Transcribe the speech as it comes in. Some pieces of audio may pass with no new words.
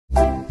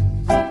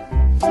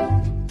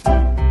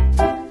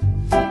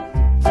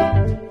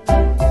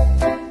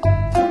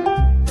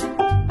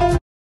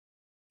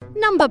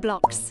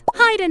Numberblocks,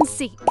 hide and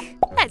seek.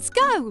 Let's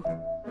go!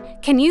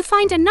 Can you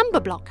find a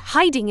number block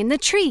hiding in the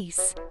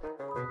trees?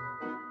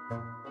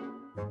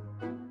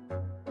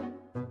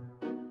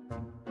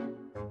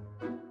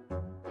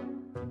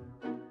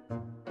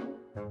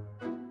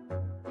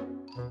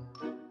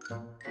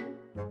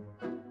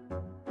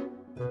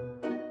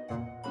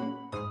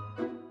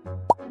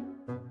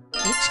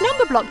 Which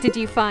number block did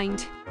you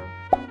find?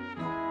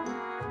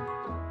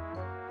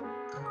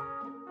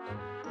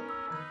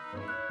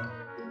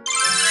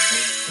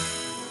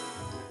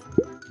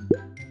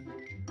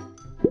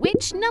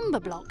 Which number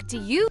block do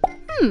you...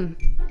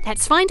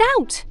 let's find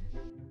out.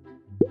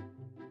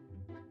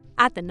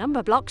 Add the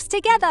number blocks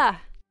together.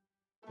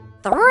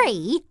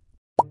 3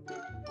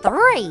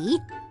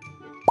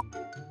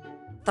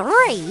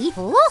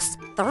 plus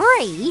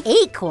 3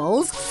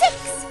 equals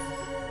 6.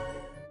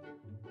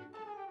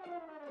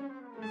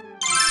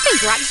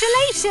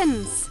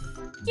 Congratulations!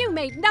 You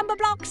made number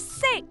block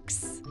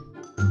 6.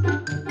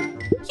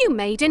 You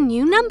made a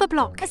new number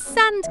block, a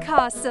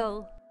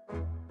sandcastle.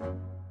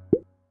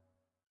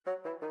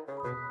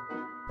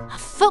 A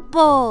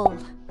football.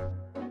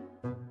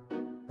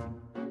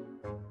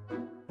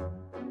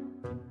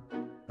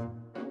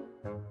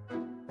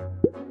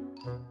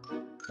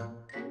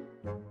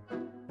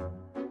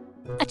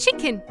 A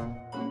chicken.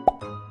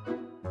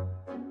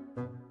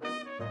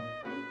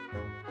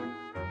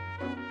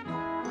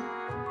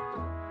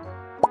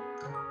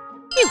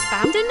 You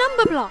found a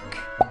number block.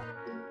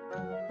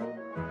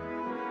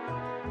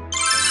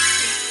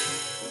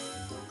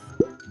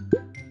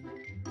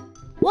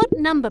 What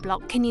number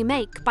block can you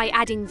make by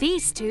adding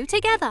these two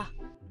together?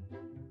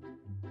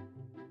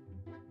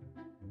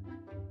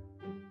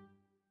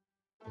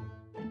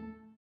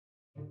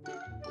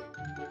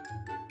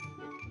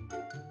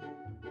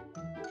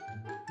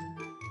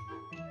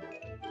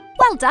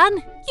 Well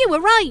done! You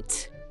were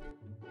right!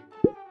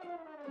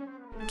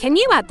 Can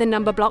you add the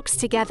number blocks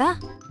together?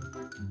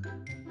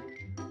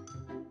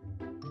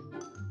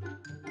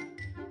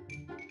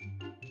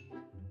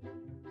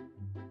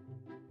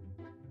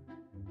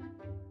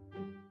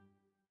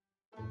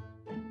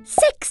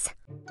 Six.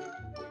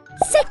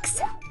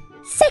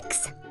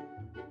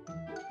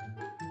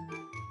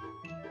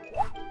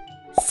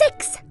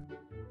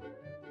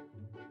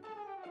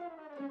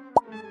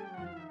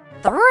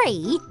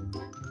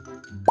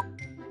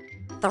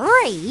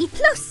 3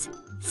 plus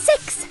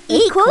 6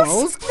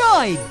 equals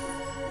 9.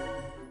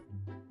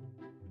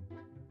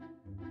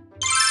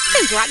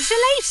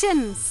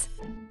 Congratulations!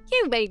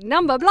 You made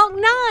number block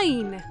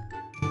 9.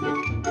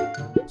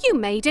 You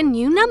made a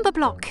new number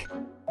block.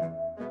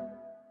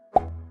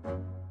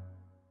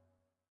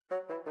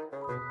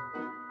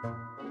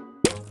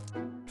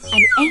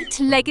 An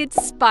 8-legged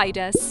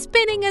spider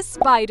spinning a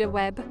spider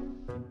web.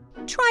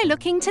 Try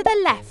looking to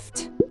the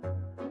left.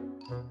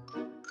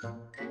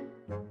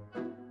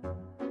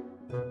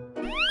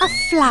 A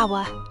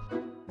flower.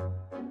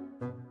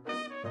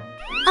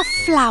 A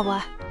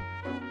flower.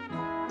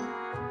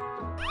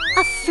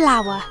 A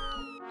flower.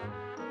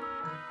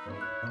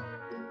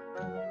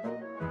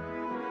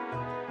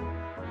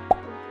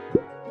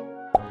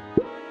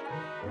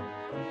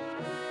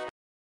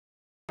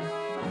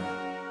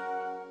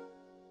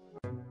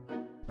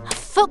 A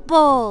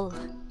football.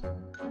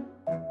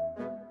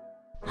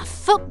 A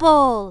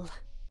football.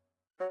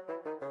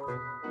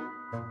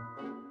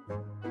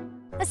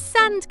 A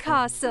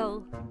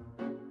sandcastle.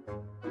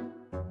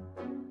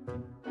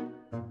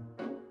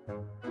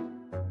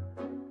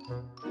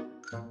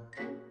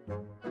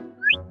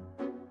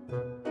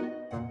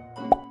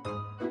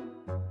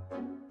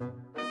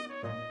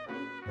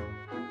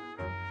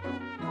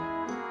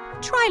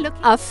 Try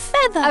looking. A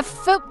feather. A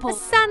football. A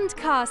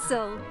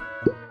sandcastle.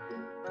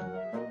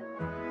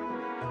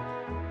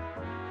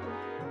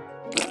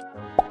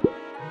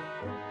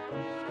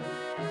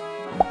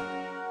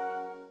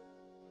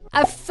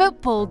 A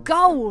football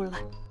goal.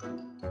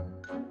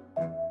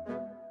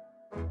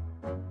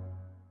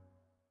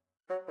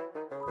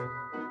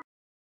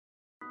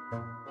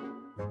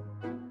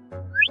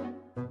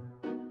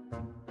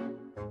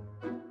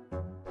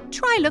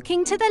 Try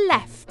looking to the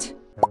left.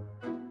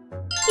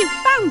 You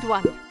found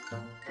one.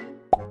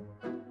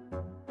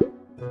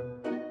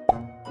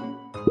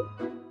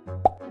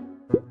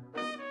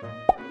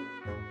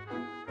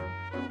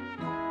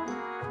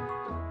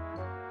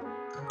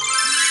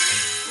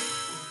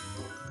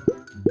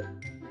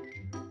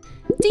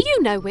 Do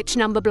you know which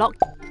number block?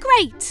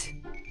 Great!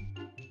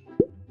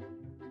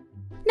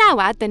 Now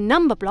add the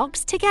number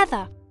blocks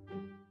together.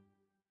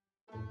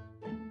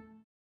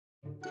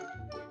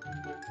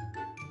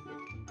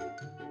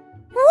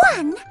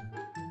 1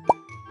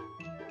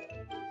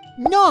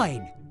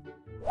 9.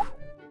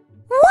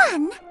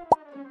 1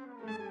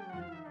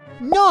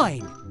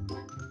 9.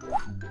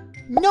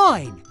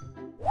 9.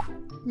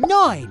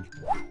 9.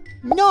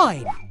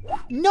 9.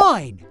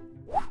 9.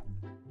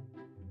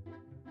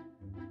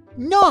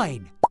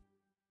 9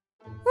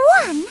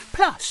 1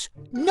 plus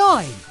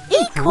 9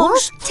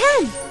 equals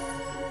 10.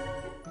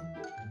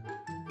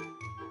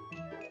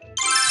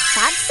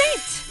 That's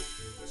it!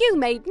 You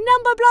made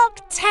number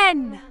block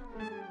 10.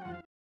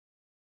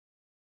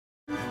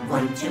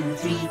 1, 2,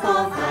 3,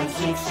 4, 5,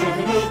 6,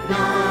 7, 8,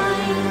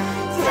 9,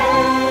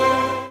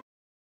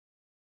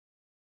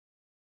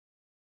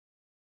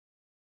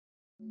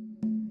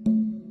 10.